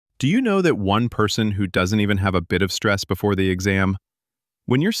Do you know that one person who doesn't even have a bit of stress before the exam?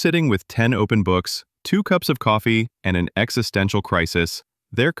 When you're sitting with 10 open books, 2 cups of coffee, and an existential crisis,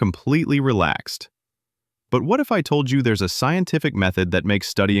 they're completely relaxed. But what if I told you there's a scientific method that makes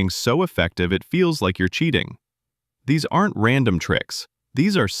studying so effective it feels like you're cheating? These aren't random tricks.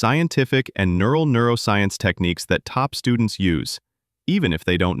 These are scientific and neuroscience techniques that top students use, even if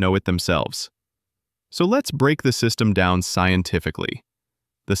they don't know it themselves. So let's break the system down scientifically.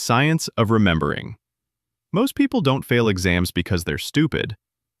 The science of remembering. Most people don't fail exams because they're stupid.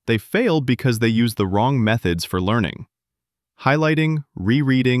 They fail because they use the wrong methods for learning. Highlighting,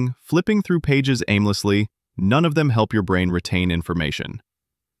 rereading, flipping through pages aimlessly, none of them help your brain retain information.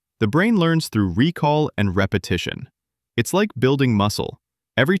 The brain learns through recall and repetition. It's like building muscle.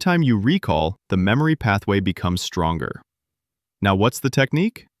 Every time you recall, the memory pathway becomes stronger. Now what's the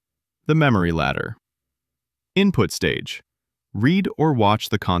technique? The memory ladder. Input stage. Read or watch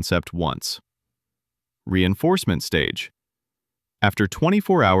the concept once. Reinforcement stage. After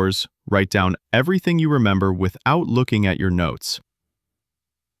 24 hours, write down everything you remember without looking at your notes.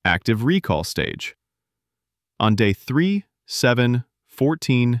 Active recall stage. On day 3, 7,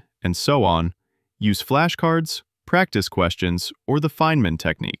 14, and so on, use flashcards, practice questions, or the Feynman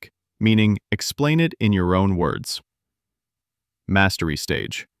technique, meaning explain it in your own words. Mastery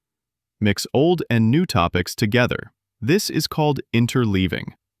stage. Mix old and new topics together. This is called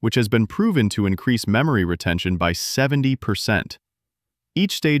interleaving, which has been proven to increase memory retention by 70%.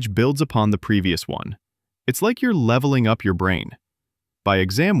 Each stage builds upon the previous one. It's like you're leveling up your brain. By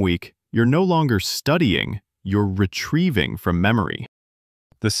exam week, you're no longer studying, you're retrieving from memory.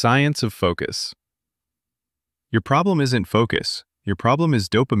 The science of focus. Your problem isn't focus, your problem is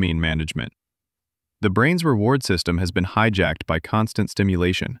dopamine management. The brain's reward system has been hijacked by constant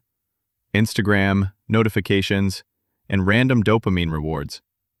stimulation. Instagram, notifications, and random dopamine rewards.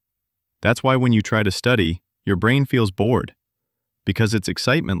 That's why when you try to study, your brain feels bored, because its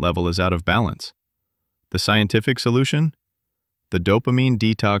excitement level is out of balance. The scientific solution? The dopamine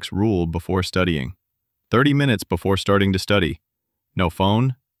detox rule before studying. 30 minutes before starting to study. No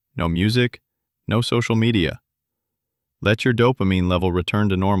phone, no music, no social media. Let your dopamine level return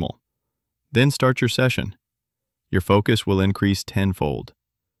to normal. Then start your session. Your focus will increase tenfold.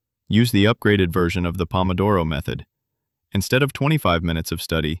 Use the upgraded version of the Pomodoro method. Instead of 25 minutes of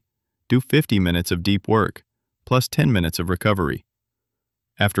study, do 50 minutes of deep work, plus 10 minutes of recovery.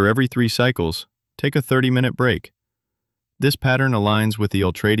 After every 3 cycles, take a 30-minute break. This pattern aligns with the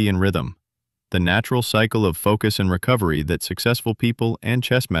ultradian rhythm, the natural cycle of focus and recovery that successful people and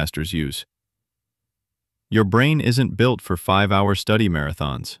chess masters use. Your brain isn't built for 5-hour study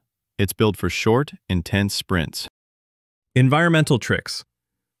marathons. It's built for short, intense sprints. Environmental tricks.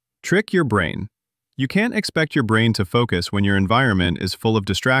 Trick your brain. You can't expect your brain to focus when your environment is full of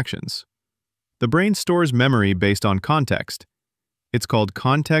distractions. The brain stores memory based on context. It's called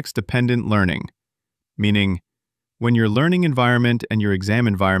context-dependent learning, meaning when your learning environment and your exam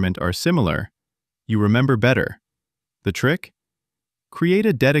environment are similar, you remember better. The trick? Create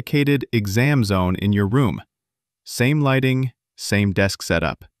a dedicated exam zone in your room. Same lighting, same desk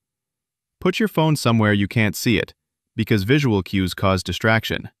setup. Put your phone somewhere you can't see it, because visual cues cause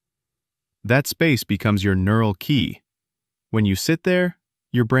distraction. That space becomes your neural key. When you sit there,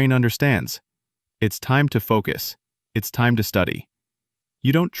 your brain understands. It's time to focus. It's time to study.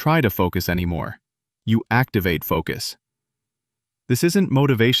 You don't try to focus anymore. You activate focus. This isn't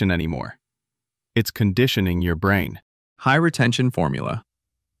motivation anymore. It's conditioning your brain. High retention formula.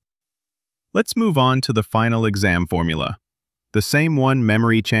 Let's move on to the final exam formula. The same one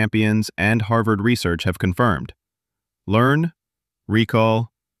memory champions and Harvard research have confirmed. Learn, recall,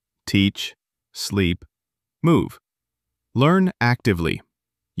 teach, sleep, move. Learn actively.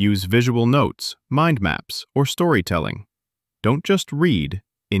 Use visual notes, mind maps, or storytelling. Don't just read,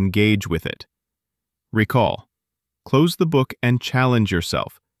 engage with it. Recall. Close the book and challenge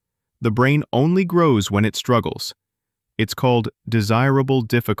yourself. The brain only grows when it struggles. It's called desirable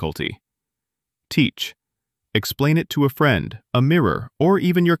difficulty. Teach. Explain it to a friend, a mirror, or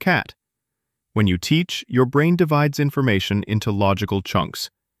even your cat. When you teach, your brain divides information into logical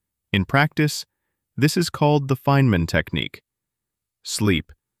chunks. In practice, this is called the Feynman technique.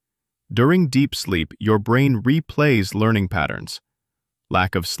 Sleep. During deep sleep, your brain replays learning patterns.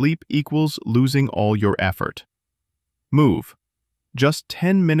 Lack of sleep equals losing all your effort. Move. Just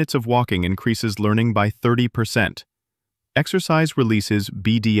 10 minutes of walking increases learning by 30%. Exercise releases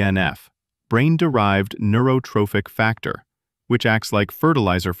BDNF, brain-derived neurotrophic factor, which acts like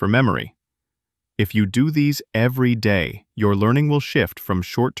fertilizer for memory. If you do these every day, your learning will shift from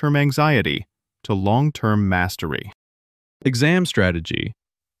short-term anxiety to long-term mastery. Exam strategy.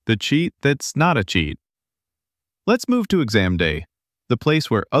 the cheat that's not a cheat. Let's move to exam day, the place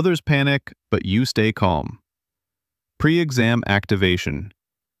where others panic but you stay calm. Pre-exam activation.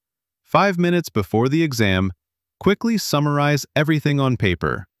 5 minutes before the exam, quickly summarize everything on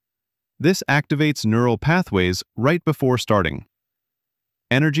paper. This activates neural pathways right before starting.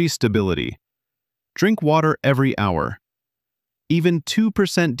 Energy stability. Drink water every hour. Even 2%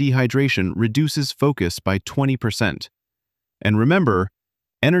 dehydration reduces focus by 20%. And remember,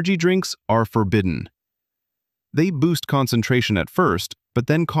 energy drinks are forbidden. They boost concentration at first, but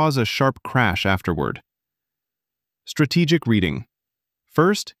then cause a sharp crash afterward. Strategic reading.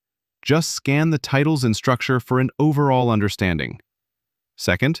 First, just scan the titles and structure for an overall understanding.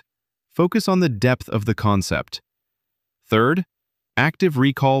 Second, focus on the depth of the concept. Third, active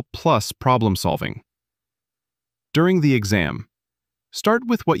recall plus problem solving. During the exam, start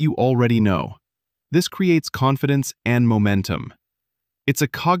with what you already know. This creates confidence and momentum. It's a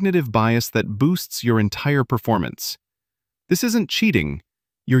cognitive bias that boosts your entire performance. This isn't cheating.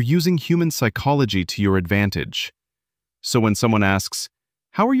 You're using human psychology to your advantage. So when someone asks,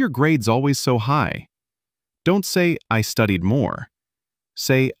 "How are your grades always so high?" don't say, "I studied more."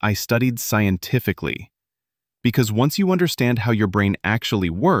 Say, "I studied scientifically." Because once you understand how your brain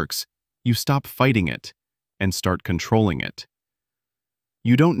actually works, you stop fighting it and start controlling it.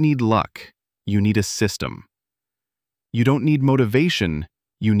 You don't need luck, you need a system. You don't need motivation,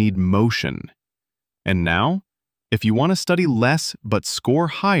 you need motion. And now, if you want to study less but score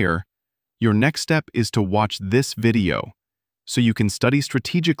higher, your next step is to watch this video so you can study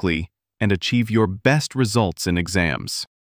strategically and achieve your best results in exams.